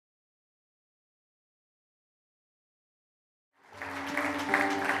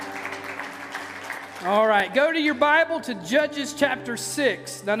All right, go to your Bible to Judges chapter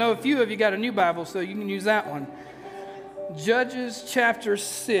 6. I know a few of you got a new Bible, so you can use that one. Judges chapter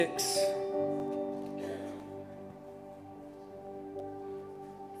 6.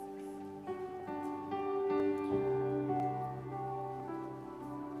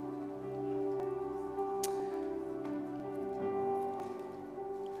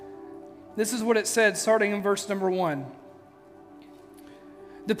 This is what it said, starting in verse number 1.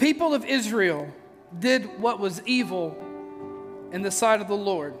 The people of Israel did what was evil in the sight of the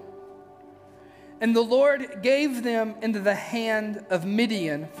Lord. And the Lord gave them into the hand of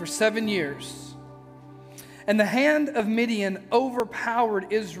Midian for 7 years. And the hand of Midian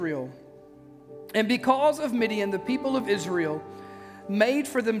overpowered Israel. And because of Midian, the people of Israel made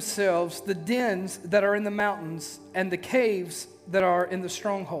for themselves the dens that are in the mountains and the caves that are in the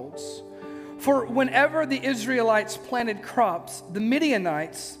strongholds. For whenever the Israelites planted crops, the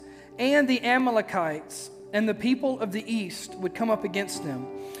Midianites and the Amalekites and the people of the east would come up against them.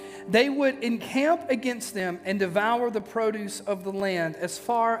 They would encamp against them and devour the produce of the land as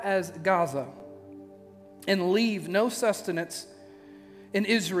far as Gaza, and leave no sustenance in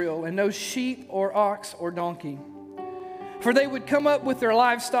Israel, and no sheep or ox or donkey. For they would come up with their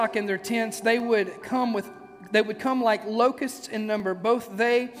livestock in their tents. They would come like locusts in number. Both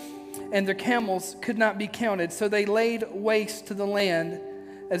they and their camels could not be counted. So they laid waste to the land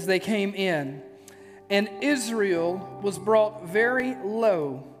as they came in. And Israel was brought very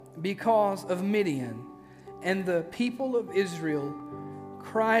low because of Midian. And the people of Israel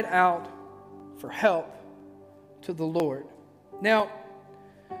cried out for help to the Lord. Now,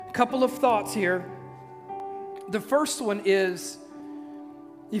 a couple of thoughts here. The first one is,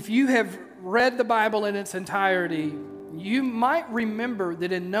 if you have read the Bible in its entirety, you might remember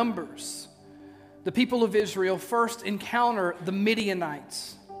that in Numbers, the people of Israel first encounter the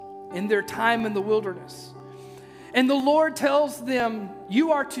Midianites in their time in the wilderness. And the Lord tells them,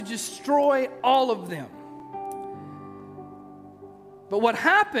 you are to destroy all of them. But what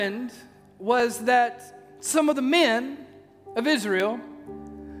happened was that some of the men of Israel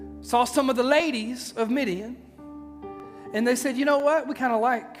saw some of the ladies of Midian, and they said, you know what? We kind of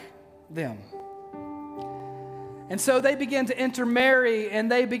like them. And so they began to intermarry,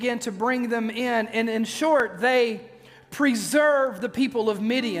 and they began to bring them in. And in short, they preserved the people of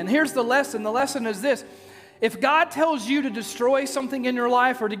Midian. Here's the lesson. The lesson is this. If God tells you to destroy something in your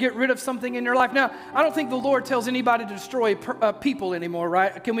life or to get rid of something in your life, now, I don't think the Lord tells anybody to destroy people anymore,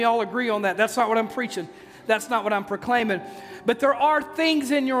 right? Can we all agree on that? That's not what I'm preaching. That's not what I'm proclaiming. But there are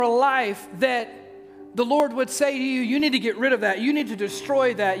things in your life that the Lord would say to you, you need to get rid of that. You need to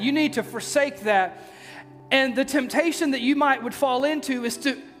destroy that. You need to forsake that. And the temptation that you would fall into is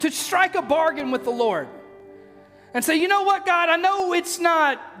to strike a bargain with the Lord and say, you know what, God, I know it's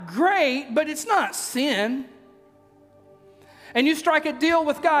not great, but it's not sin. And you strike a deal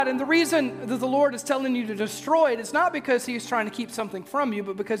with God. And the reason that the Lord is telling you to destroy it is not because He's trying to keep something from you,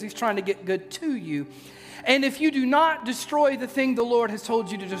 but because He's trying to get good to you. And if you do not destroy the thing the Lord has told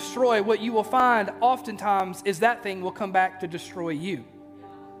you to destroy, what you will find oftentimes is that thing will come back to destroy you.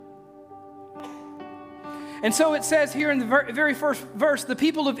 And so it says here in the very first verse, the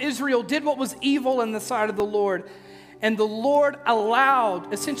people of Israel did what was evil in the sight of the Lord. And the Lord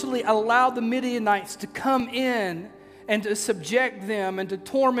essentially allowed the Midianites to come in and to subject them and to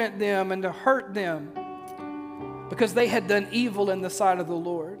torment them and to hurt them because they had done evil in the sight of the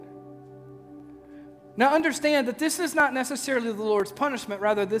Lord. Now understand that this is not necessarily the Lord's punishment,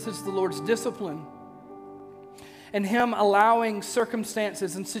 rather this is the Lord's discipline. And Him allowing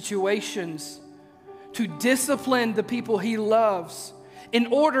circumstances and situations to discipline the people He loves in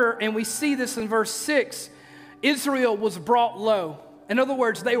order, and we see this in verse 6, Israel was brought low. In other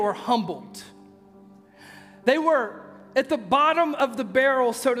words, they were humbled. They were at the bottom of the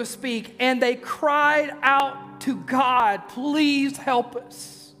barrel, so to speak, and they cried out to God, please help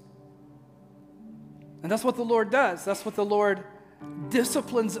us. And that's what the Lord does. That's what the Lord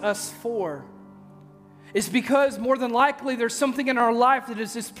disciplines us for. It's because more than likely there's something in our life that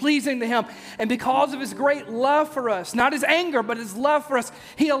is displeasing to Him. And because of His great love for us, not His anger, but His love for us,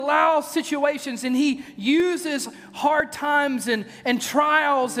 He allows situations and He uses hard times and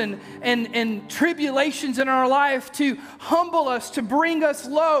trials and tribulations in our life to humble us, to bring us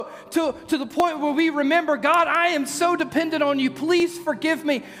low, to the point where we remember, God, I am so dependent on You. Please forgive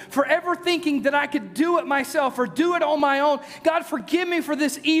me for ever thinking that I could do it myself or do it on my own. God, forgive me for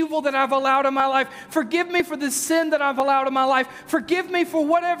this evil that I've allowed in my life. Forgive me for this sin that I've allowed in my life. Forgive me for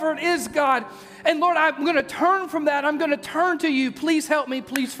whatever it is, God. And Lord, I'm going to turn from that. I'm going to turn to You. Please help me.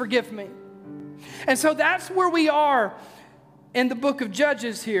 Please forgive me. And so that's where we are in the book of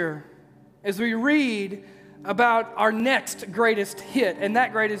Judges here. as we read about our next greatest hit, and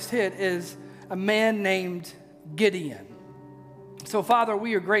that greatest hit is a man named Gideon. So, Father,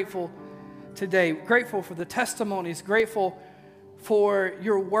 we are grateful today, grateful for the testimonies, grateful for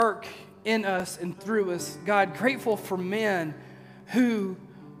your work in us and through us. God, grateful for men who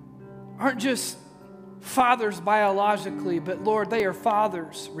aren't just fathers biologically, but Lord, they are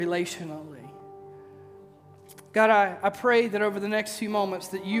fathers relationally. God, I pray that over the next few moments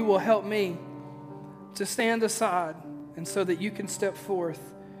that you will help me to stand aside and so that you can step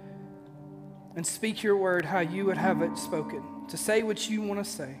forth and speak your word how you would have it spoken, to say what you want to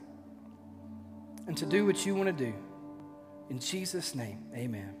say and to do what you want to do. In Jesus' name,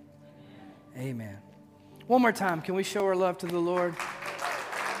 amen. Amen. One more time, can we show our love to the Lord?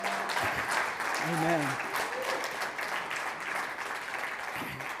 Amen.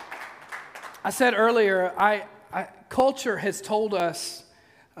 I said earlier, culture has told us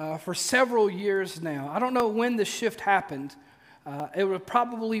for several years now. I don't know when the shift happened. It would have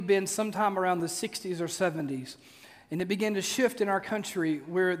probably been sometime around the 60s or 70s. And it began to shift in our country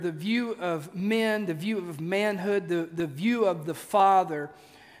where the view of men, the view of manhood, the view of the father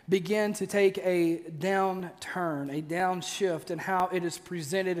began to take a downturn, a downshift in how it is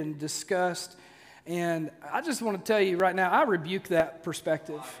presented and discussed. And I just want to tell you right now, I rebuke that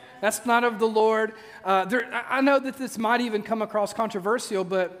perspective. That's not of the Lord. I know that this might even come across controversial,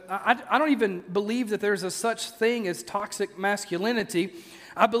 but I don't even believe that there's a such thing as toxic masculinity.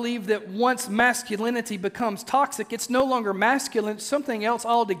 I believe that once masculinity becomes toxic, it's no longer masculine, it's something else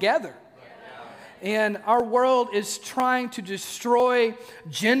altogether. And our world is trying to destroy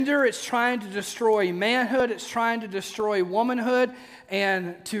gender, it's trying to destroy manhood, it's trying to destroy womanhood.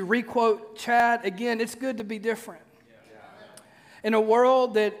 And to requote Chad, again, it's good to be different. In a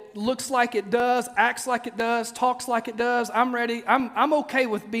world that looks like it does, acts like it does, talks like it does, I'm ready. I'm okay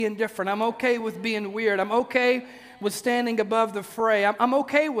with being different. I'm okay with being weird. I'm okay with standing above the fray. I'm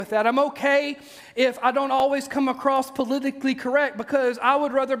okay with that. I'm okay if I don't always come across politically correct, because I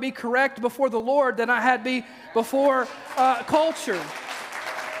would rather be correct before the Lord than I had be before culture.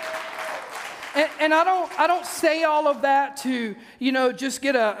 And I don't say all of that to, just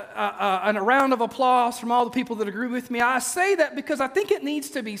get a round of applause from all the people that agree with me. I say that because I think it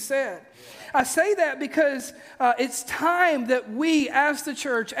needs to be said. I say that because it's time that we, as the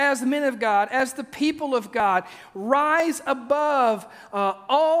church, as the men of God, as the people of God, rise above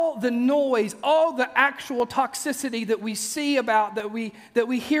all the noise, all the actual toxicity that we see about, that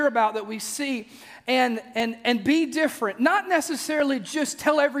we hear about, that we see, and be different. Not necessarily just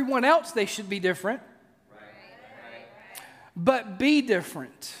tell everyone else they should be different, but be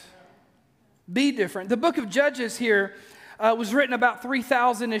different. Be different. The book of Judges here was written about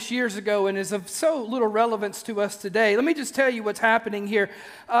 3,000-ish years ago and is of so little relevance to us today. Let me just tell you what's happening here.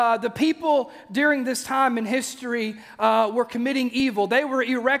 The people during this time in history were committing evil. They were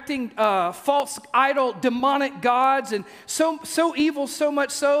erecting false idol, demonic gods, and so evil, so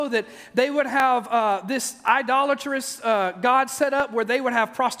much so that they would have this idolatrous god set up where they would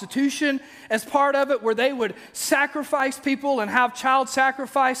have prostitution as part of it, where they would sacrifice people and have child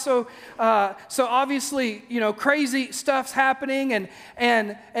sacrifice. So obviously, crazy stuff's happening,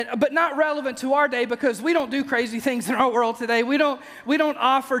 but not relevant to our day because we don't do crazy things in our world today. We don't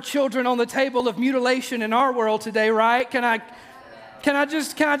offer children on the table of mutilation in our world today, right? Can I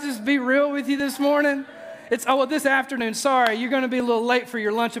just be real with you this morning? This afternoon. Sorry, you're going to be a little late for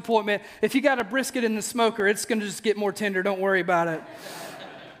your lunch appointment. If you got a brisket in the smoker, it's going to just get more tender. Don't worry about it.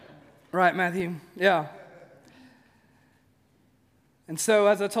 Right, Matthew? Yeah. And so,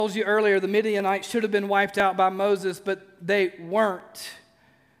 as I told you earlier, the Midianites should have been wiped out by Moses, but they weren't.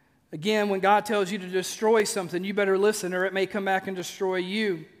 Again, when God tells you to destroy something, you better listen or it may come back and destroy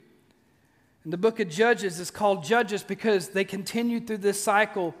you. And the book of Judges is called Judges because they continued through this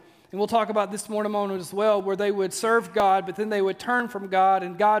cycle. And we'll talk about this more in a moment as well, where they would serve God, but then they would turn from God,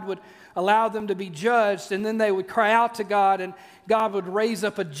 and God would allow them to be judged, and then they would cry out to God, and God would raise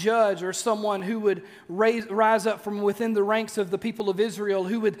up a judge or someone who would rise up from within the ranks of the people of Israel,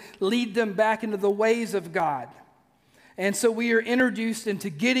 who would lead them back into the ways of God. And so we are introduced into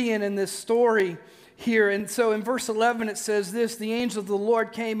Gideon in this story here. And so in verse 11 it says this: the angel of the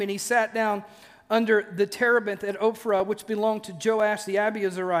Lord came and he sat down under the terebinth at Ophrah, which belonged to Joash the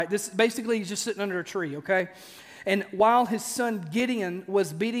Abiezrite. This basically, he's just sitting under a tree, okay? And while his son Gideon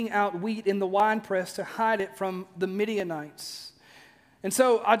was beating out wheat in the winepress to hide it from the Midianites. And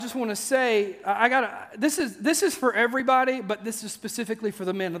so I just want to say, this is for everybody, but this is specifically for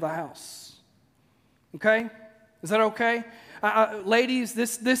the men of the house. Okay? Is that okay? Ladies,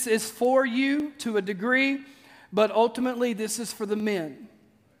 this is for you to a degree, but ultimately this is for the men.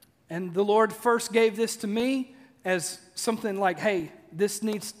 And the Lord first gave this to me as something like, hey,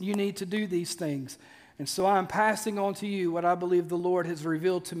 you need to do these things. And so I'm passing on to you what I believe the Lord has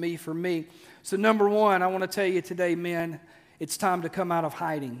revealed to me for me. So number one, I want to tell you today, men, it's time to come out of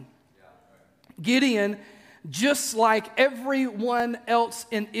hiding. Gideon, just like everyone else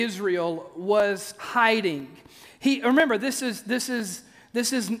in Israel, was hiding. Remember, this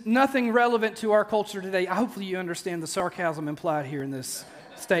is nothing relevant to our culture today. Hopefully you understand the sarcasm implied here in this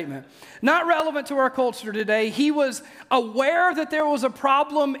statement. Not relevant to our culture today. He was aware that there was a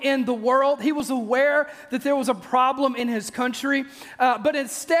problem in the world. He was aware that there was a problem in his country. But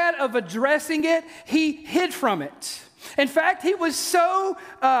instead of addressing it, he hid from it. In fact, he was so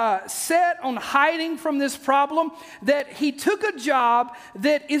set on hiding from this problem that he took a job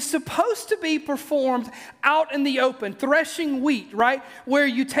that is supposed to be performed out in the open, threshing wheat, right? Where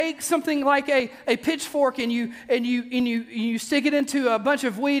you take something like a pitchfork and you stick it into a bunch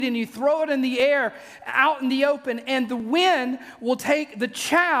of wheat and you throw it in the air out in the open, and the wind will take the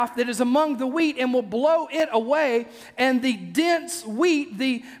chaff that is among the wheat and will blow it away, and the dense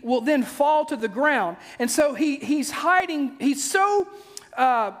wheat will then fall to the ground. And so he's hiding. He's so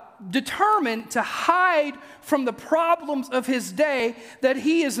determined to hide from the problems of his day that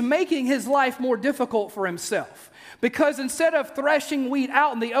he is making his life more difficult for himself. Because instead of threshing wheat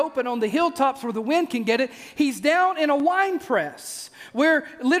out in the open on the hilltops where the wind can get it, he's down in a wine press where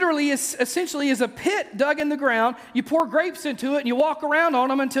literally essentially is a pit dug in the ground. You pour grapes into it and you walk around on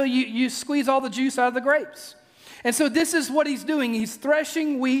them until you squeeze all the juice out of the grapes. And so this is what he's doing. He's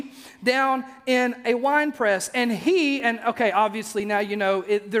threshing wheat down in a wine press. And obviously now you know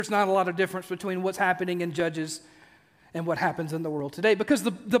there's not a lot of difference between what's happening in Judges and what happens in the world today. Because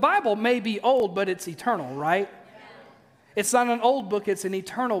the Bible may be old, but it's eternal, right? It's not an old book, it's an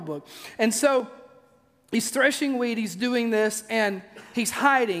eternal book. And so he's threshing wheat, he's doing this, and he's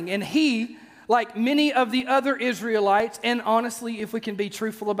hiding. And he, like many of the other Israelites, and honestly, if we can be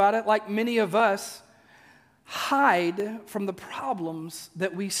truthful about it, like many of us, hide from the problems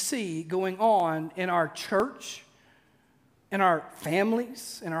that we see going on in our church, in our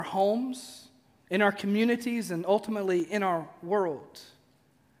families, in our homes, in our communities, and ultimately in our world.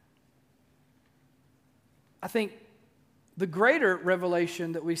 I think the greater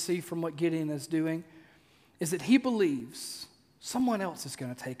revelation that we see from what Gideon is doing is that he believes someone else is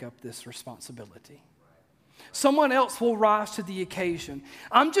going to take up this responsibility. Someone else will rise to the occasion.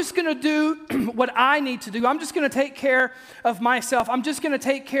 I'm just going to do what I need to do. I'm just going to take care of myself. I'm just going to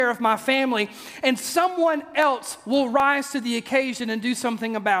take care of my family. And someone else will rise to the occasion and do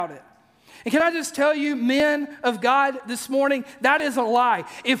something about it. And can I just tell you, men of God, this morning, that is a lie.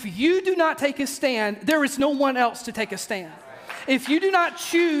 If you do not take a stand, there is no one else to take a stand. If you do not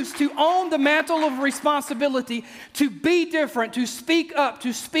choose to own the mantle of responsibility, to be different, to speak up,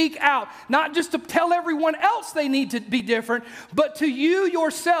 to speak out, not just to tell everyone else they need to be different, but to you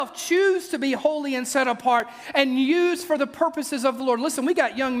yourself choose to be holy and set apart and used for the purposes of the Lord. Listen, we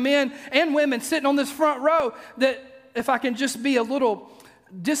got young men and women sitting on this front row that, if I can just be a little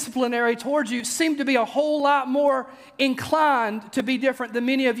disciplinary towards you, seem to be a whole lot more inclined to be different than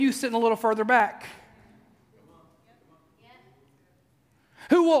many of you sitting a little further back.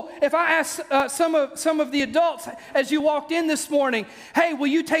 Who will, if I ask some of the adults as you walked in this morning, hey, will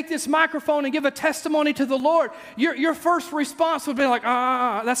you take this microphone and give a testimony to the Lord? Your first response would be like,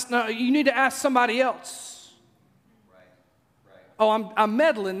 you need to ask somebody else. Right. Oh, I'm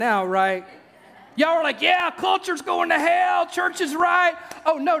meddling now, right? Y'all are like, yeah, culture's going to hell, church is right.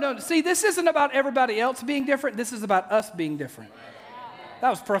 Oh, no. See, this isn't about everybody else being different. This is about us being different. That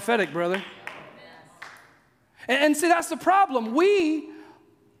was prophetic, brother. And see, that's the problem. We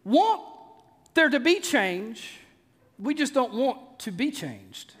want there to be change. We just don't want to be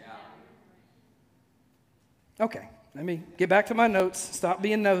changed. Okay, let me get back to my notes. Stop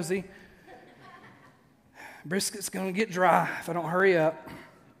being nosy. Brisket's going to get dry if I don't hurry up.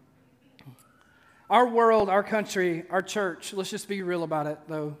 Our world, our country, our church, let's just be real about it,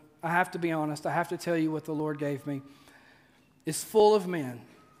 though. I have to be honest. I have to tell you what the Lord gave me. Is full of men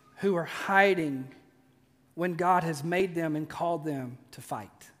who are hiding when God has made them and called them to fight,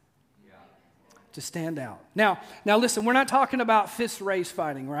 to stand out. Now listen, we're not talking about fist raised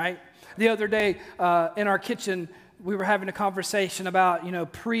fighting, right? The other day in our kitchen, we were having a conversation about,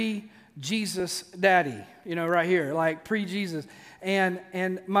 pre-Jesus daddy, right here, like pre-Jesus. And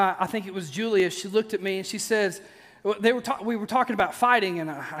I think it was Julia, she looked at me and she says, we were talking about fighting, and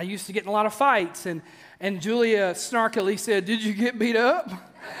I used to get in a lot of fights. And Julia snarkily said, "Did you get beat up?"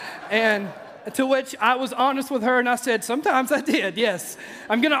 And To which I was honest with her and I said, sometimes I did, yes.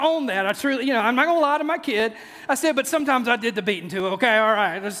 I'm going to own that. I truly, I'm not going to lie to my kid. I said, but sometimes I did the beating too. Okay, all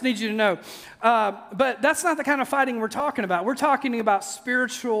right, I just need you to know. But that's not the kind of fighting we're talking about. We're talking about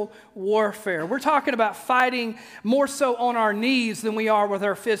spiritual warfare. We're talking about fighting more so on our knees than we are with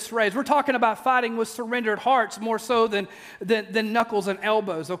our fists raised. We're talking about fighting with surrendered hearts more so than knuckles and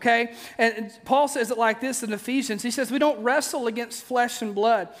elbows, okay? And Paul says it like this in Ephesians. He says, we don't wrestle against flesh and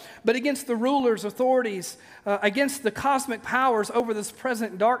blood, but against the rulers, authorities, against the cosmic powers over this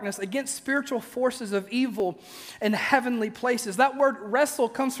present darkness, against spiritual forces of evil in heavenly places. That word wrestle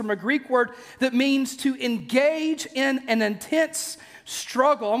comes from a Greek word that means to engage in an intense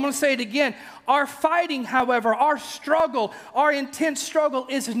struggle. I'm going to say it again. Our fighting, however, our struggle, our intense struggle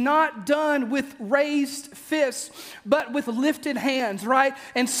is not done with raised fists, but with lifted hands, right?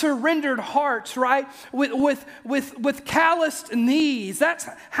 And surrendered hearts, right? With calloused knees. That's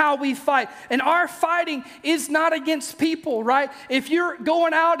how we fight. And our fighting is not against people, right? If you're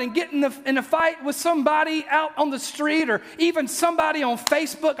going out and getting in a fight with somebody out on the street or even somebody on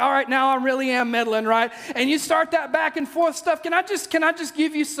Facebook, all right, now I really am meddling, right? And you start that back and forth stuff. Can I just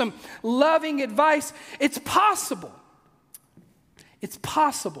give you some loving advice? It's possible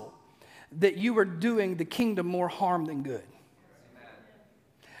that you are doing the kingdom more harm than good.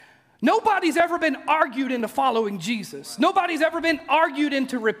 Nobody's ever been argued into following Jesus. Nobody's ever been argued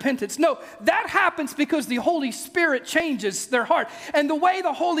into repentance. No, that happens because the Holy Spirit changes their heart. And the way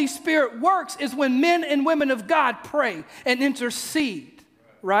the Holy Spirit works is when men and women of God pray and intercede,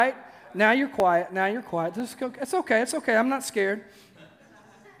 right? Now you're quiet. It's okay. I'm not scared.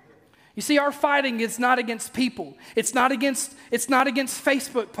 You see, our fighting is not against people. It's not against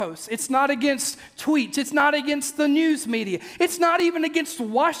Facebook posts. It's not against tweets. It's not against the news media. It's not even against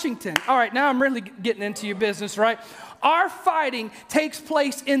Washington. All right, now I'm really getting into your business, right? Our fighting takes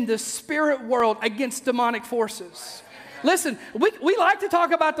place in the spirit world against demonic forces. Listen, we like to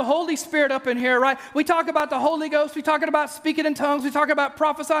talk about the Holy Spirit up in here, right? We talk about the Holy Ghost. We talk about speaking in tongues. We talk about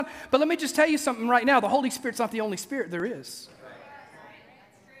prophesying. But let me just tell you something right now. The Holy Spirit's not the only spirit there is.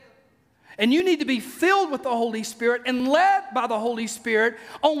 And you need to be filled with the Holy Spirit and led by the Holy Spirit,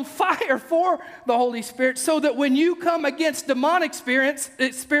 on fire for the Holy Spirit, so that when you come against demonic spirits,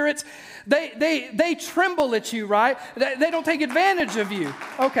 they tremble at you, right? They don't take advantage of you.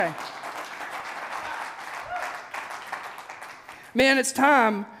 Okay. Man, it's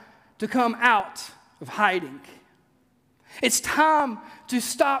time to come out of hiding. It's time to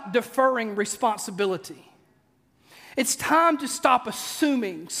stop deferring responsibility. It's time to stop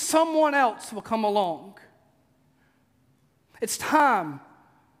assuming someone else will come along. It's time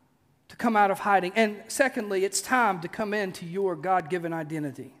to come out of hiding. And secondly, it's time to come into your God-given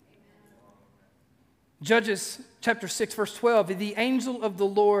identity. Judges chapter 6, verse 12, the angel of the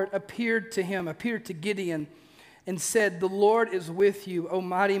Lord appeared to Gideon, and said, "The Lord is with you, O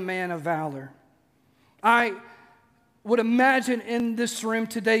mighty man of valor." I would imagine in this room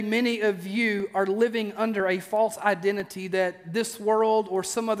today, many of you are living under a false identity that this world or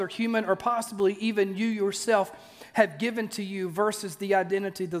some other human or possibly even you yourself have given to you versus the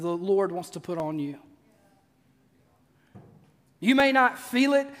identity that the Lord wants to put on you. You may not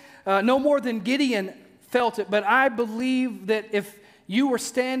feel it, no more than Gideon felt it, but I believe that if you were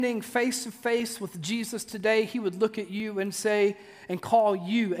standing face to face with Jesus today, he would look at you and say, and call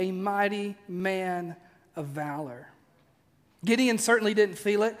you a mighty man of valor. Gideon certainly didn't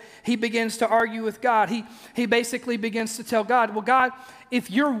feel it. He begins to argue with God. He basically begins to tell God, well, God, if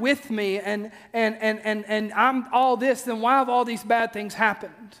you're with me and I'm all this, then why have all these bad things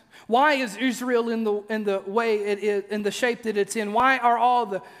happened? Why is Israel in the way it is, in the shape that it's in? Why are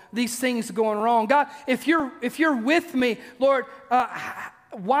all these things going wrong? God, if you're with me, Lord,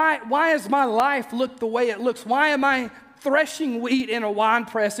 why does my life look the way it looks? Why am I threshing wheat in a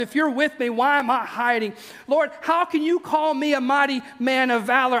winepress? If you're with me, why am I hiding? Lord, how can you call me a mighty man of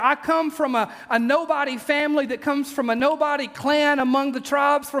valor? I come from a nobody family that comes from a nobody clan among the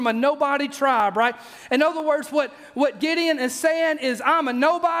tribes, from a nobody tribe, right? In other words, what Gideon is saying is, I'm a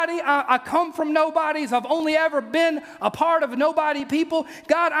nobody. I come from nobodies. I've only ever been a part of nobody people.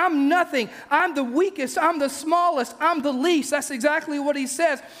 God, I'm nothing. I'm the weakest. I'm the smallest. I'm the least. That's exactly what he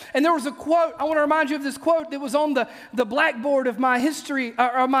says. And there was a quote, I want to remind you of this quote that was on the blackboard of my history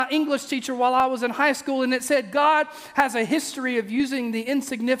or my English teacher while I was in high school, and it said, God has a history of using the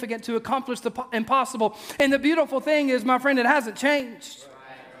insignificant to accomplish the impossible. And the beautiful thing is, my friend, it hasn't changed.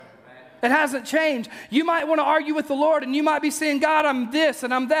 It hasn't changed. You might want to argue with the Lord, and you might be saying, God, I'm this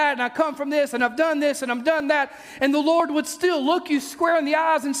and I'm that, and I come from this and I've done this and I've done that. And the Lord would still look you square in the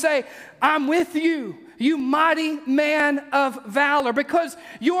eyes and say, I'm with you. you mighty man of valor, because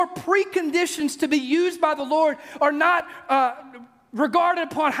your preconditions to be used by the Lord are not regarded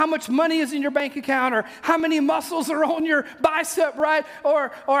upon how much money is in your bank account or how many muscles are on your bicep, right?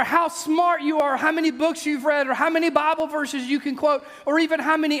 Or how smart you are, how many books you've read, or how many Bible verses you can quote, or even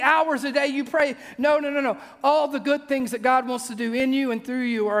how many hours a day you pray. No. All the good things that God wants to do in you and through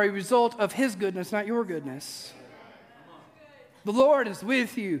you are a result of His goodness, not your goodness. The Lord is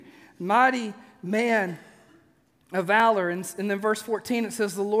with you, mighty man of valor. And then verse 14, it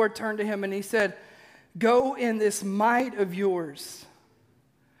says, the Lord turned to him and He said, go in this might of yours.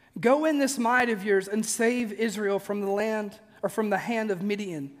 Go in this might of yours and save Israel from the land, or from the hand of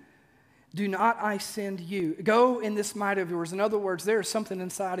Midian. Do not I send you? Go in this might of yours. In other words, there is something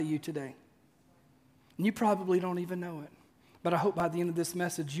inside of you today. And you probably don't even know it. But I hope by the end of this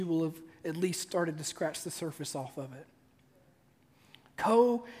message, you will have at least started to scratch the surface off of it.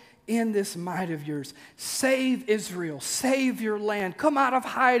 Go in this might of yours. Save Israel. Save your land. Come out of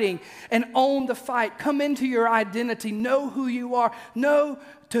hiding and own the fight. Come into your identity. Know who you are. Know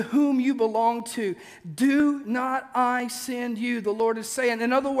to whom you belong to. Do not I send you, the Lord is saying.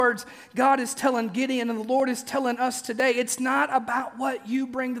 In other words, God is telling Gideon, and the Lord is telling us today, it's not about what you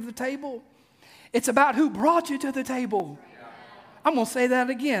bring to the table. It's about who brought you to the table. I'm going to say that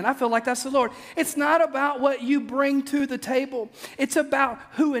again. I feel like that's the Lord. It's not about what you bring to the table. It's about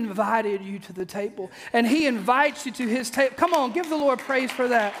who invited you to the table. And He invites you to His table. Come on, give the Lord praise for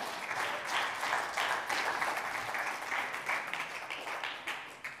that.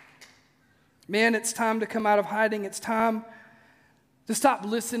 Man, it's time to come out of hiding. It's time to stop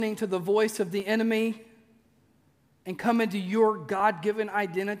listening to the voice of the enemy and come into your God-given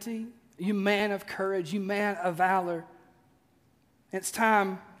identity. You man of courage, you man of valor. It's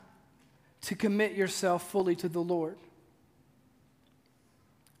time to commit yourself fully to the Lord.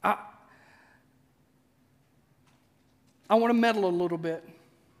 I want to meddle a little bit.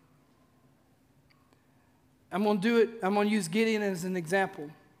 I'm going to use Gideon as an example.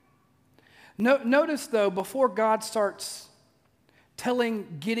 Notice, though, before God starts telling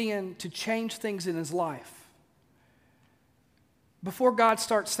Gideon to change things in his life, before God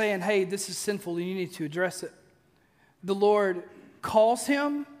starts saying, hey, this is sinful and you need to address it, the Lord calls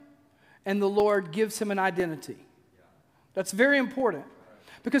him, and the Lord gives him an identity. That's very important.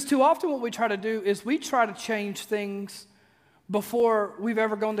 Because too often what we try to do is we try to change things before we've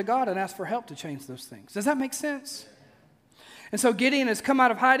ever gone to God and asked for help to change those things. Does that make sense? And so Gideon has come out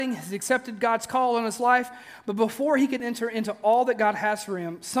of hiding, has accepted God's call on his life, but before he can enter into all that God has for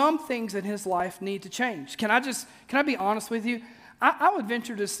him, some things in his life need to change. Can I be honest with you? I would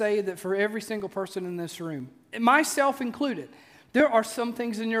venture to say that for every single person in this room, myself included, there are some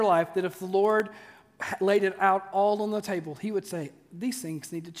things in your life that if the Lord laid it out all on the table, He would say, these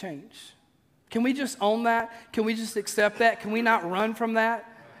things need to change. Can we just own that? Can we just accept that? Can we not run from that?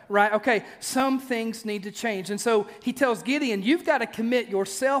 Right? Okay, some things need to change. And so He tells Gideon, you've got to commit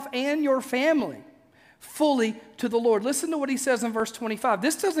yourself and your family fully to the Lord. Listen to what He says in verse 25.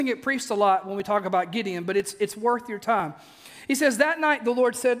 This doesn't get preached a lot when we talk about Gideon, but it's worth your time. He says, that night the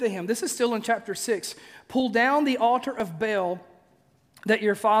Lord said to him, this is still in chapter 6, pull down the altar of Baal that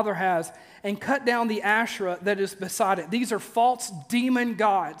your father has, and cut down the Asherah that is beside it. These are false demon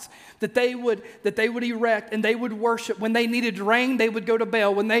gods that they would erect and they would worship. When they needed rain, they would go to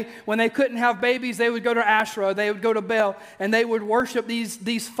Baal. When they couldn't have babies, they would go to Asherah. They would go to Baal, and they would worship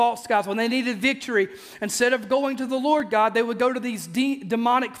these false gods. When they needed victory, instead of going to the Lord God, they would go to these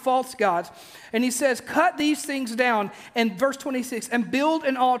demonic false gods. And He says, cut these things down, and verse 26, and build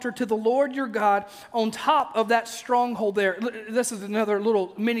an altar to the Lord your God on top of that stronghold there. This is another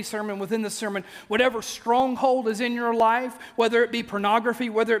little mini sermon within the sermon. Whatever stronghold is in your life, whether it be pornography,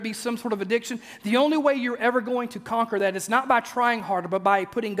 whether it be some sort of addiction, the only way you're ever going to conquer that is not by trying harder, but by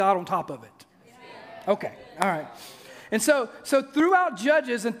putting God on top of it. Okay, all right. And so throughout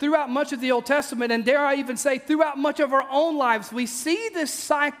Judges and throughout much of the Old Testament, and dare I even say throughout much of our own lives, we see this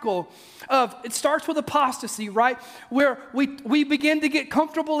cycle of, it starts with apostasy, right? Where we begin to get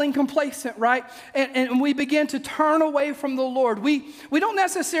comfortable and complacent, right? And we begin to turn away from the Lord. We don't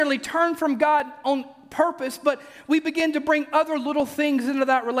necessarily turn from God on purpose, but we begin to bring other little things into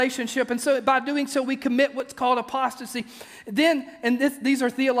that relationship. And so by doing so, we commit what's called apostasy. Then, and these are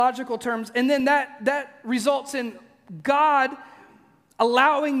theological terms, and then that results in God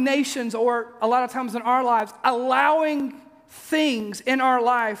allowing nations, or a lot of times in our lives, allowing things in our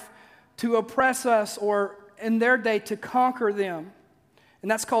life to oppress us, or in their day to conquer them. And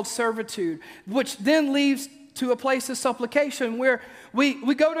that's called servitude, which then leads to a place of supplication where we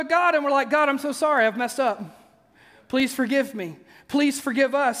go to God and we're like, God, I'm so sorry, I've messed up. Please forgive me. please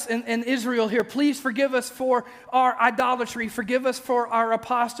forgive us in Israel here. Please forgive us for our idolatry. Forgive us for our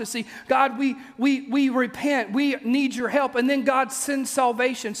apostasy. God, we repent. We need your help. And then God sends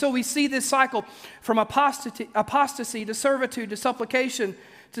salvation. So we see this cycle from apostasy to servitude to supplication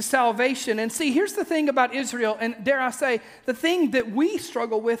to salvation. And see, here's the thing about Israel, and dare I say, the thing that we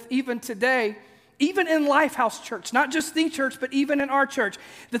struggle with even today, even in LifeHouse Church, not just the church, but even in our church,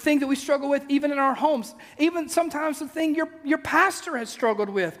 the thing that we struggle with even in our homes, even sometimes the thing your pastor has struggled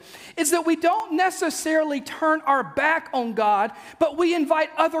with, is that we don't necessarily turn our back on God, but we invite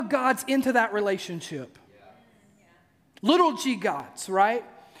other gods into that relationship. Little g gods, right?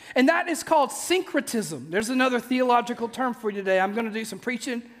 And that is called syncretism. There's another theological term for you today. I'm going to do some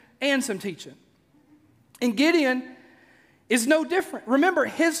preaching and some teaching. And Gideon is no different. Remember,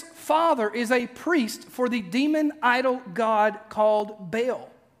 his father is a priest for the demon idol god called Baal.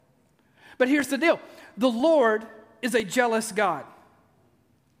 But here's the deal. The Lord is a jealous God.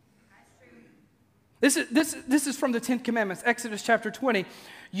 This is from the 10 Commandments, Exodus chapter 20.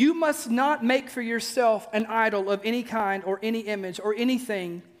 You must not make for yourself an idol of any kind or any image or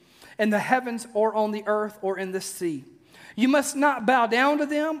anything in the heavens or on the earth or in the sea. You must not bow down to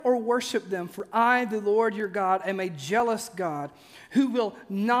them or worship them, for I, the Lord your God, am a jealous God who will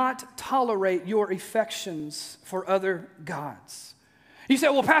not tolerate your affections for other gods. You say,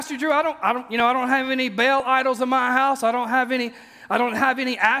 well, Pastor Drew, I don't have any Baal idols in my house. I don't have any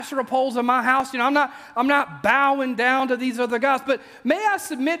Asherah poles in my house. I'm not bowing down to these other gods. But may I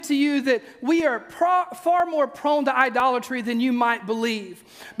submit to you that we are far more prone to idolatry than you might believe.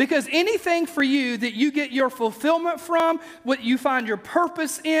 Because anything for you that you get your fulfillment from, what you find your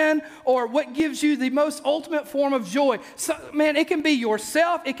purpose in, or what gives you the most ultimate form of joy. So, man, it can be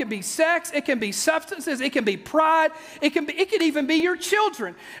yourself, it can be sex, it can be substances, it can be pride, it can even be your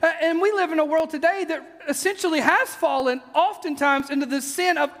children. And we live in a world today that essentially has fallen oftentimes into the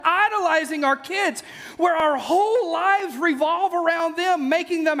sin of idolizing our kids, where our whole lives revolve around them,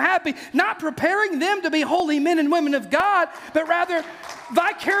 making them happy, not preparing them to be holy men and women of God, but rather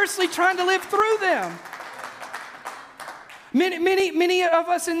vicariously trying to live through them. Many of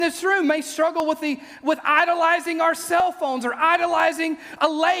us in this room may struggle with idolizing our cell phones or idolizing a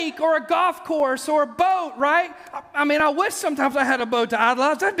lake or a golf course or a boat, right? I wish sometimes I had a boat to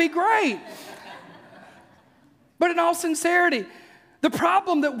idolize. That'd be great. But in all sincerity, the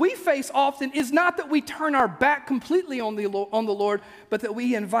problem that we face often is not that we turn our back completely on the Lord, but that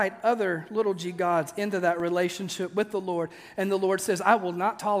we invite other little g gods into that relationship with the Lord. And the Lord says, I will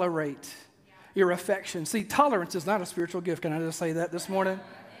not tolerate your affection. See, tolerance is not a spiritual gift. Can I just say that this morning?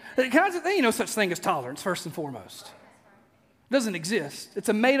 Ain't no such thing as tolerance, first and foremost. It doesn't exist. It's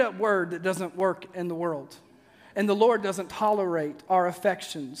a made-up word that doesn't work in the world. And the Lord doesn't tolerate our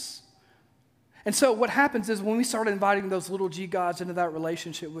affections. And so what happens is when we start inviting those little g gods into that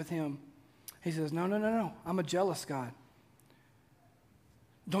relationship with him, he says, no, I'm a jealous God.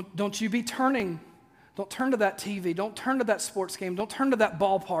 Don't you be turning. Don't turn to that TV. Don't turn to that sports game. Don't turn to that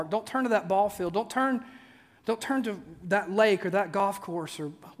ballpark. Don't turn to that ball field. Don't turn to that lake or that golf course or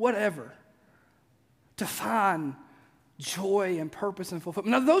whatever to find joy and purpose and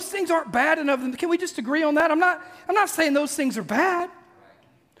fulfillment. Now, those things aren't bad enough. Can we just agree on that? I'm not saying those things are bad.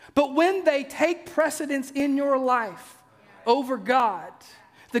 But when they take precedence in your life over God,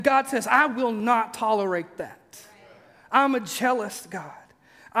 the God says, I will not tolerate that. I'm a jealous God.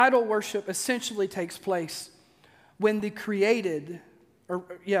 Idol worship essentially takes place when when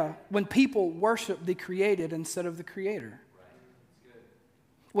people worship the created instead of the Creator.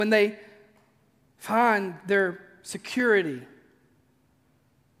 When they find their security.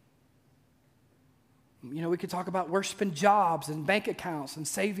 We could talk about worshiping jobs and bank accounts and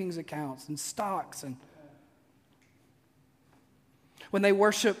savings accounts and stocks. And when they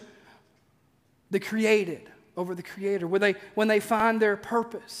worship the created over the Creator, when they find their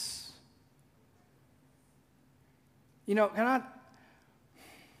purpose. No, I'm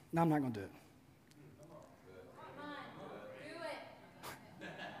not going to do it.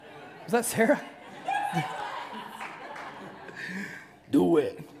 Is that Sarah? Do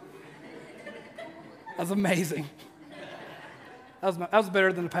it. That's amazing. That was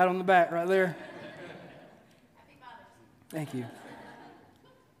better than a pat on the back right there. Thank you.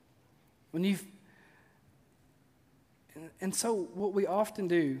 And so what we often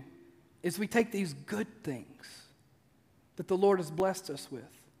do is we take these good things that the Lord has blessed us with,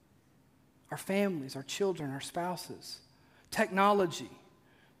 our families, our children, our spouses, technology,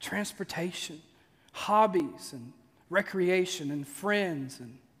 transportation, hobbies, and recreation, and friends,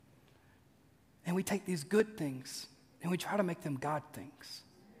 and we take these good things and we try to make them God things.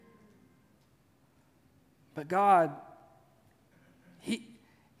 But God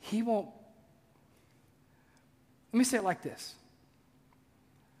He won't. Let me say it like this.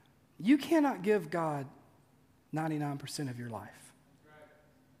 You cannot give God 99% of your life.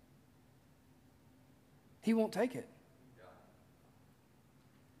 He won't take it.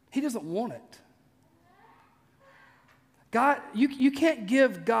 He doesn't want it. God, you can't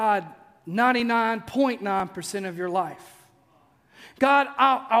give God 99.9% of your life. God,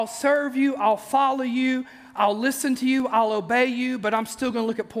 I'll serve you, I'll follow you, I'll listen to you, I'll obey you, but I'm still going to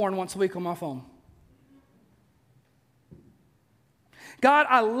look at porn once a week on my phone. God,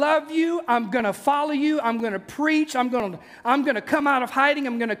 I love you, I'm going to follow you, I'm going to preach, I'm going to come out of hiding,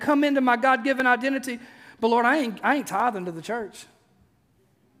 I'm going to come into my God-given identity, but Lord, I ain't tithing to the church.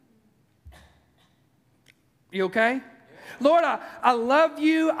 You okay? Lord, I love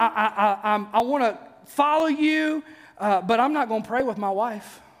you, I want to follow you, but I'm not going to pray with my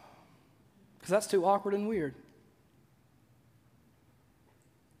wife because that's too awkward and weird.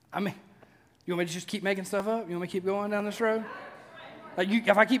 I mean, you want me to just keep making stuff up? You want me to keep going down this road?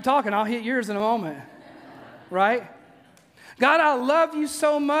 If I keep talking, I'll hit yours in a moment, right? God, I love you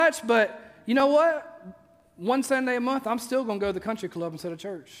so much, but you know what? One Sunday a month, I'm still going to go to the country club instead of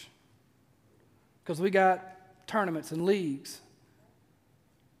church because we got tournaments and leagues.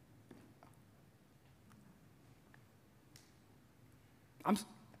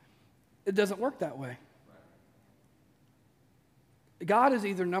 It doesn't work that way. God is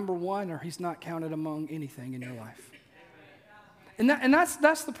either number one or he's not counted among anything in your life. And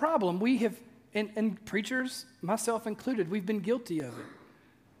that's the problem. We have, and preachers, myself included, we've been guilty of it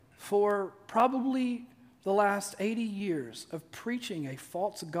for probably the last 80 years of preaching a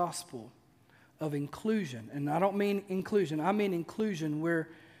false gospel of inclusion. And I don't mean inclusion, I mean inclusion where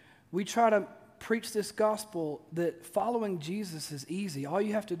we try to preach this gospel that following Jesus is easy. All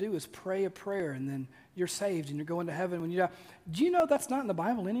you have to do is pray a prayer and then you're saved and you're going to heaven when you die. Do you know that's not in the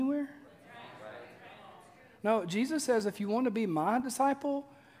Bible anywhere? No, Jesus says if you want to be my disciple,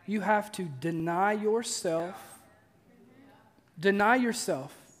 you have to deny yourself,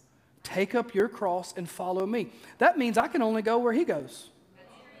 take up your cross and follow me. That means I can only go where he goes.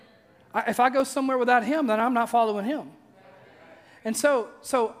 If I go somewhere without him, then I'm not following him. And so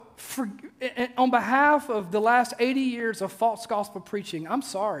on behalf of the last 80 years of false gospel preaching, I'm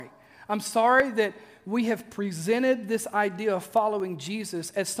sorry. I'm sorry that we have presented this idea of following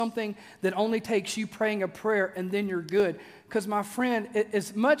Jesus as something that only takes you praying a prayer and then you're good. Because my friend,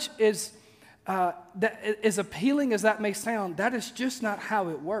 as much as as appealing as that may sound, that is just not how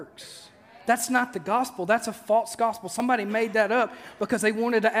it works. That's not the gospel. That's a false gospel. Somebody made that up because they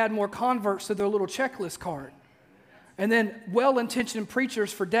wanted to add more converts to their little checklist card. And then well-intentioned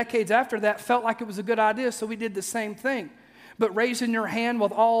preachers for decades after that felt like it was a good idea, so we did the same thing. But raising your hand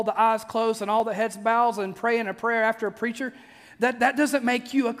with all the eyes closed and all the heads bowed and praying a prayer after a preacher, that doesn't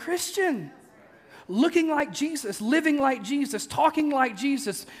make you a Christian. Looking like Jesus, living like Jesus, talking like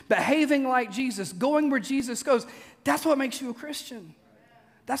Jesus, behaving like Jesus, going where Jesus goes, that's what makes you a Christian.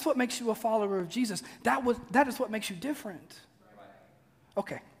 That's what makes you a follower of Jesus. That is what makes you different.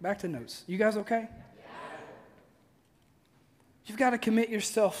 Okay, back to notes. You guys okay? You've got to commit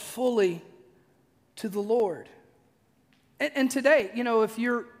yourself fully to the Lord. And today, you know, if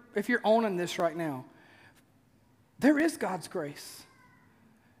you're owning this right now, there is God's grace.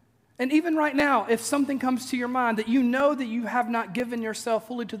 And even right now, if something comes to your mind that you know that you have not given yourself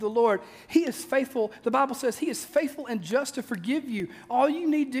fully to the Lord, he is faithful. The Bible says he is faithful and just to forgive you. All you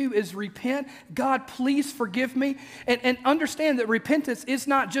need to do is repent. God, please forgive me. And understand that repentance is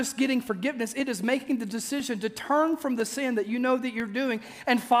not just getting forgiveness. It is making the decision to turn from the sin that you know that you're doing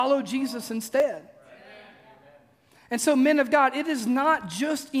and follow Jesus instead. And so, men of God, it is not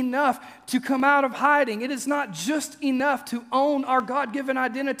just enough to come out of hiding. It is not just enough to own our God-given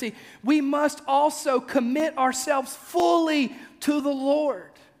identity. We must also commit ourselves fully to the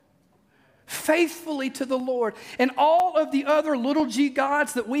Lord, faithfully to the Lord. And all of the other little g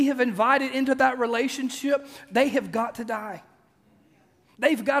gods that we have invited into that relationship, they have got to die.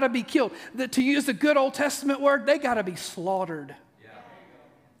 They've got to be killed. To use a good Old Testament word, they got to be slaughtered.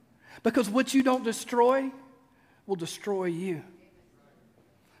 Because what you don't destroy will destroy you.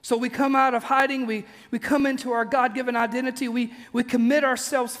 So we come out of hiding, we come into our God-given identity, we commit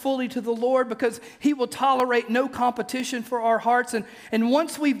ourselves fully to the Lord because he will tolerate no competition for our hearts. And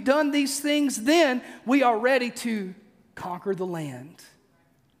once we've done these things, then we are ready to conquer the land.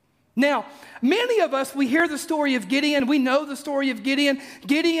 Now, many of us, we hear the story of Gideon. We know the story of Gideon.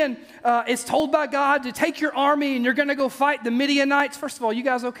 Gideon is told by God to take your army and you're going to go fight the Midianites. First of all, you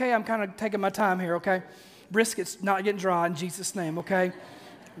guys okay? I'm kind of taking my time here, okay? Brisket's not getting dry in Jesus' name, okay?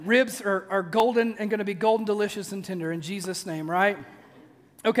 Ribs are golden and going to be golden, delicious, and tender in Jesus' name, right?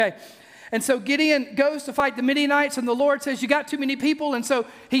 Okay, and so Gideon goes to fight the Midianites, and the Lord says, you got too many people, and so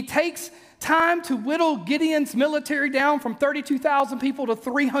he takes time to whittle Gideon's military down from 32,000 people to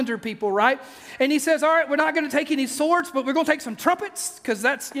 300 people, right? And he says, all right, we're not going to take any swords, but we're going to take some trumpets, because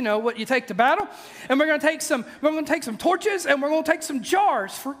that's, what you take to battle. And we're going to take some torches, and we're going to take some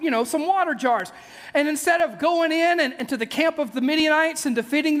jars, for some water jars. And instead of going in and to the camp of the Midianites and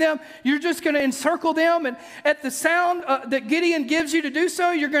defeating them, you're just going to encircle them. And at the sound that Gideon gives you to do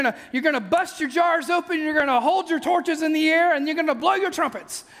so, you're going to bust your jars open, you're going to hold your torches in the air, and you're going to blow your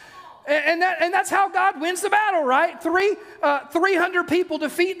trumpets. And that's how God wins the battle, right? 300 people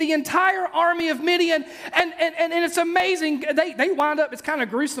defeat the entire army of Midian, and it's amazing. They wind up, it's kind of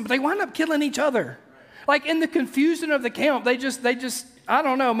gruesome, but they wind up killing each other. Like in the confusion of the camp, they just, I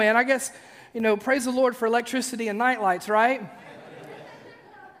don't know, man. I guess, praise the Lord for electricity and nightlights, right?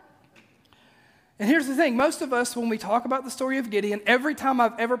 And here's the thing. Most of us, when we talk about the story of Gideon, every time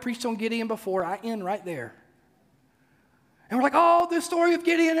I've ever preached on Gideon before, I end right there. And we're like, oh, this story of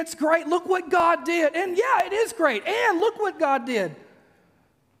Gideon, it's great. Look what God did. And yeah, it is great. And look what God did.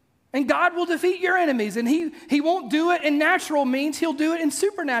 And God will defeat your enemies. And he won't do it in natural means. He'll do it in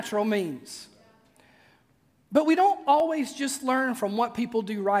supernatural means. But we don't always just learn from what people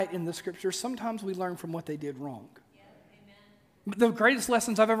do right in the scriptures. Sometimes we learn from what they did wrong. Yeah, the greatest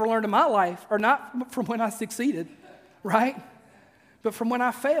lessons I've ever learned in my life are not from when I succeeded, right? But from when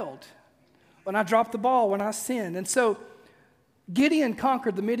I failed, when I dropped the ball, when I sinned. And so Gideon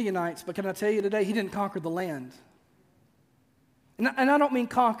conquered the Midianites, but can I tell you today, he didn't conquer the land. And I don't mean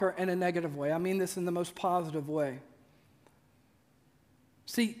conquer in a negative way. I mean this in the most positive way.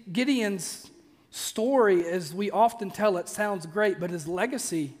 See, Gideon's story, as we often tell it, sounds great, but his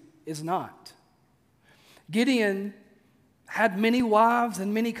legacy is not. Gideon had many wives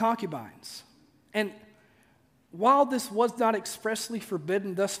and many concubines. And while this was not expressly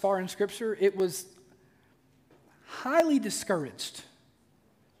forbidden thus far in Scripture, it was highly discouraged.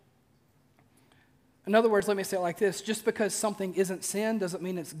 In other words, let me say it like this. Just because something isn't sin doesn't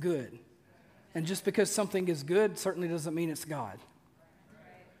mean it's good. And just because something is good certainly doesn't mean it's God.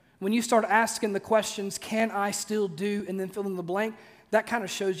 When you start asking the questions, can I still do, and then fill in the blank, that kind of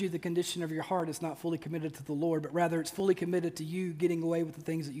shows you the condition of your heart is not fully committed to the Lord, but rather it's fully committed to you getting away with the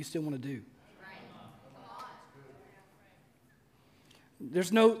things that you still want to do.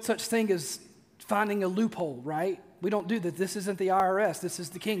 There's no such thing as finding a loophole, right? We don't do that. This isn't the IRS. This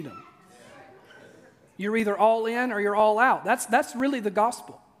is the kingdom. You're either all in or you're all out. That's really the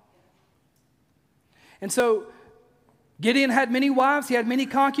gospel. And so Gideon had many wives. He had many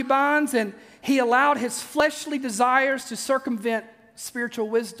concubines, and he allowed his fleshly desires to circumvent spiritual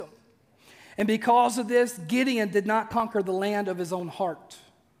wisdom. And because of this, Gideon did not conquer the land of his own heart.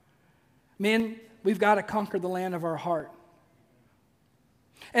 Men, we've got to conquer the land of our heart.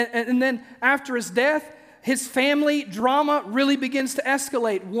 And then after his death, his family drama really begins to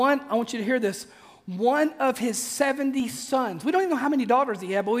escalate. I want you to hear this, one of his 70 sons, we don't even know how many daughters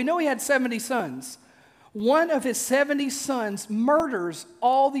he had, but we know he had 70 sons. One of his 70 sons murders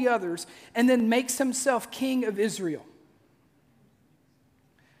all the others and then makes himself king of Israel.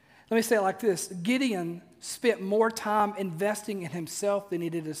 Let me say it like this. Gideon spent more time investing in himself than he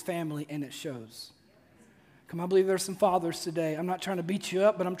did his family, and it shows. I believe there's some fathers today. I'm not trying to beat you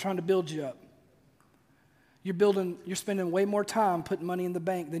up, but I'm trying to build you up. You're spending way more time putting money in the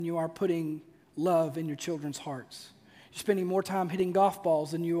bank than you are putting love in your children's hearts. You're spending more time hitting golf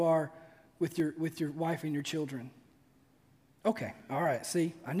balls than you are with your wife and your children. Okay, all right,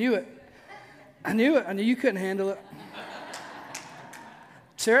 see, I knew it. I knew you couldn't handle it.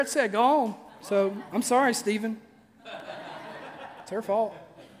 Sarah said, go on. So I'm sorry, Stephen. It's her fault.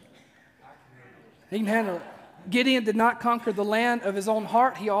 He can handle it. Gideon did not conquer the land of his own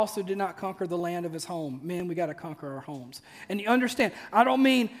heart. He also did not conquer the land of his home. Men, we got to conquer our homes. And you understand, I don't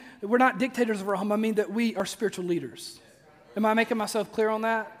mean that we're not dictators of our home. I mean that we are spiritual leaders. Am I making myself clear on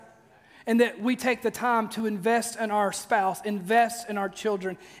that? And that we take the time to invest in our spouse, invest in our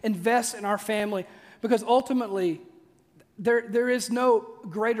children, invest in our family. Because ultimately, there is no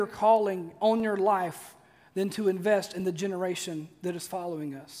greater calling on your life than to invest in the generation that is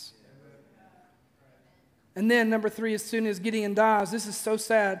following us. And then, number 3, as soon as Gideon dies, this is so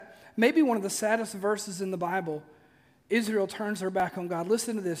sad, maybe one of the saddest verses in the Bible, Israel turns her back on God.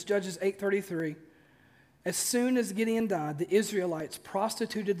 Listen to this, Judges 8:33. As soon as Gideon died, the Israelites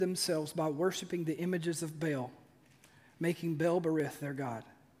prostituted themselves by worshiping the images of Baal, making Baal-berith their god.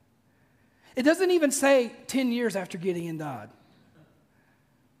 It doesn't even say 10 years after Gideon died.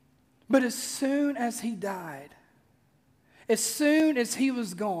 But as soon as he died, as soon as he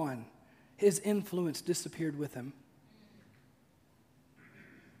was gone, his influence disappeared with him.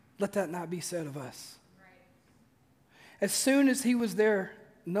 let that not be said of us. As soon as he was there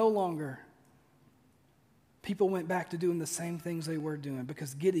no longer, people went back to doing the same things they were doing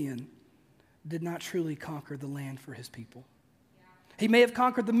because Gideon did not truly conquer the land for his people. He may have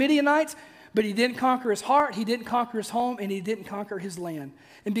conquered the Midianites, but he didn't conquer his heart, he didn't conquer his home, and he didn't conquer his land.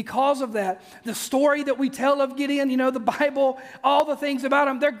 And because of that, the story that we tell of Gideon, the Bible, all the things about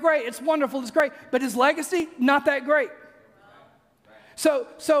him, they're great. It's wonderful, it's great. But his legacy, not that great.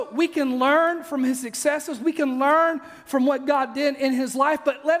 So we can learn from his successes. We can learn from what God did in his life.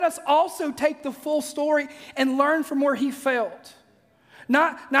 But let us also take the full story and learn from where he failed.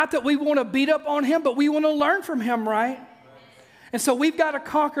 Not that we want to beat up on him, but we want to learn from him, right? And so we've got to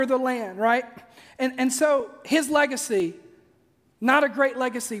conquer the land, right? And so his legacy, not a great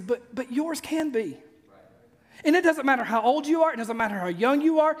legacy, but yours can be. And it doesn't matter how old you are. It doesn't matter how young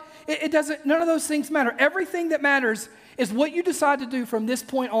you are. None of those things matter. Everything that matters is what you decide to do from this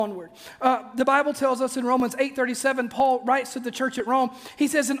point onward. The Bible tells us in Romans 8:37, Paul writes to the church at Rome, he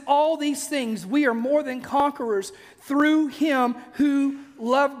says, in all these things, we are more than conquerors through him who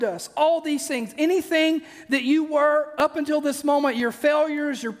loved us. All these things, anything that you were up until this moment, your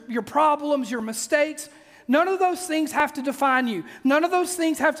failures, your problems, your mistakes, none of those things have to define you. None of those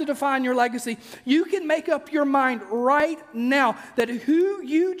things have to define your legacy. You can make up your mind right now that who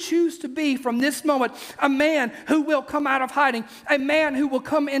you choose to be from this moment, a man who will come out of hiding, a man who will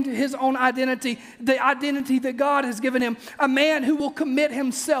come into his own identity, the identity that God has given him, a man who will commit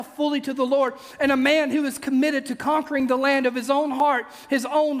himself fully to the Lord, and a man who is committed to conquering the land of his own heart, his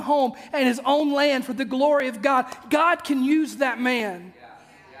own home, and his own land for the glory of God. God can use that man.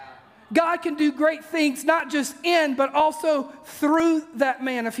 God can do great things, not just in, but also through that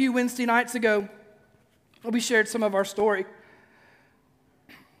man. A few Wednesday nights ago, we shared some of our story.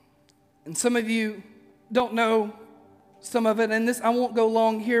 And some of you don't know some of it, and I won't go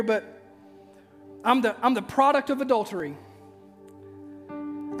long here, but I'm the product of adultery.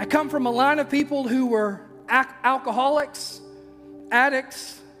 I come from a line of people who were alcoholics,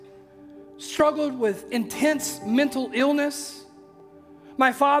 addicts, struggled with intense mental illness.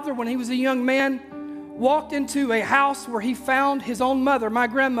 My father, when he was a young man, walked into a house where he found his own mother, my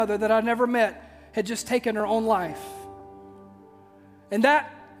grandmother that I never met, had just taken her own life. And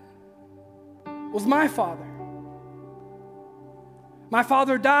that was my father. My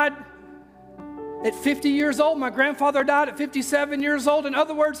father died at 50 years old. My grandfather died at 57 years old. In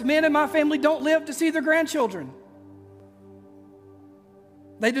other words, men in my family don't live to see their grandchildren.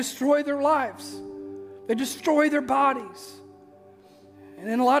 They destroy their lives. They destroy their bodies. And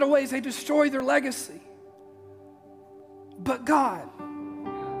in a lot of ways, they destroy their legacy. But God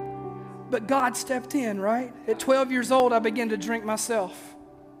stepped in, right? At 12 years old, I began to drink myself.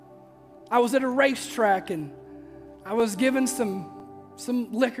 I was at a racetrack, and I was given some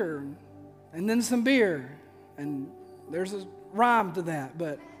liquor, and then some beer. And there's a rhyme to that,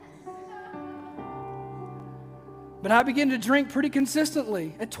 but I began to drink pretty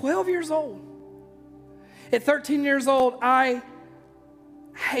consistently at 12 years old. At 13 years old, I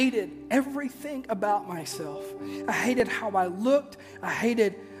hated everything about myself. I hated how I looked. I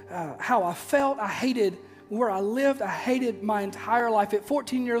hated how I felt. I hated where I lived. I hated my entire life. At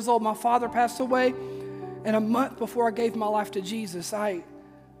 14 years old, my father passed away. And a month before I gave my life to Jesus, I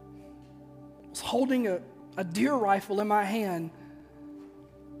was holding a deer rifle in my hand,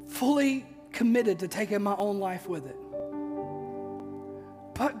 fully committed to taking my own life with it.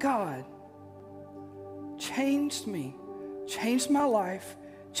 But God changed me, changed my life,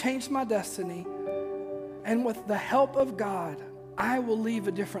 changed my destiny, and with the help of God, I will leave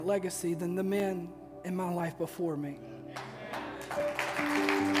a different legacy than the men in my life before me.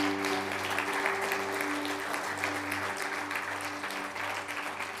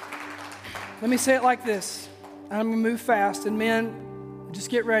 Let me say it like this. I'm going to move fast, and men, just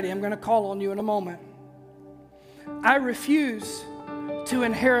get ready. I'm going to call on you in a moment. I refuse to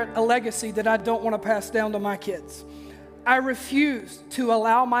inherit a legacy that I don't want to pass down to my kids. I refuse to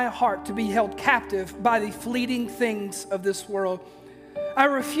allow my heart to be held captive by the fleeting things of this world. I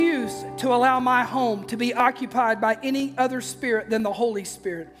refuse to allow my home to be occupied by any other spirit than the Holy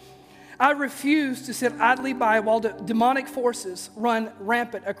Spirit. I refuse to sit idly by while demonic forces run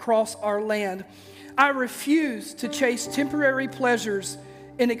rampant across our land. I refuse to chase temporary pleasures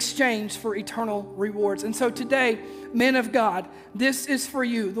in exchange for eternal rewards. And so today, men of God, this is for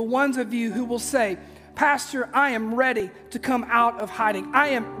you, the ones of you who will say, Pastor, I am ready to come out of hiding. I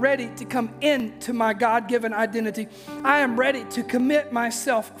am ready to come into my God-given identity. I am ready to commit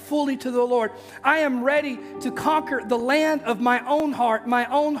myself fully to the Lord. I am ready to conquer the land of my own heart, my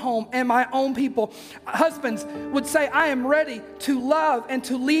own home, and my own people. Husbands would say, I am ready to love and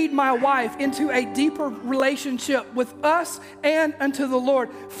to lead my wife into a deeper relationship with us and unto the Lord.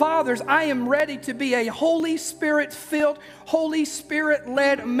 Fathers, I am ready to be a Holy Spirit-filled, Holy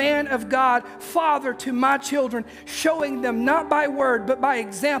Spirit-led man of God, father to my children, showing them not by word but by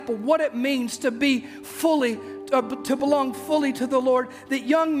example what it means to be fully to belong fully to the Lord. That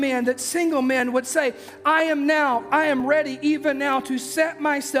young men, that single men would say, I am ready even now to set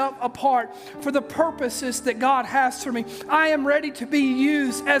myself apart for the purposes that God has for me. I am ready to be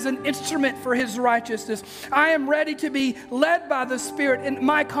used as an instrument for His righteousness. I am ready to be led by the Spirit in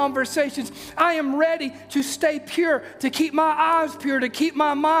my conversations. I am ready to stay pure, to keep my eyes pure, to keep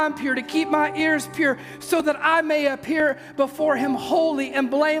my mind pure, to keep my ears pure, so that I may appear before Him holy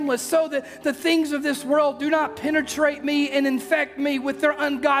and blameless, so that the things of this world do not penetrate me and infect me with their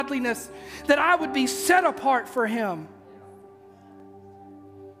ungodliness, that I would be set apart for Him.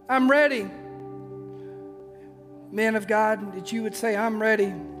 I'm ready. Man of God, that you would say, I'm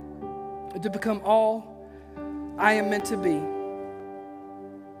ready to become all I am meant to be,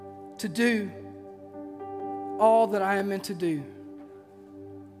 to do all that I am meant to do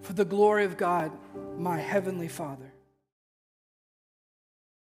for the glory of God, my Heavenly Father.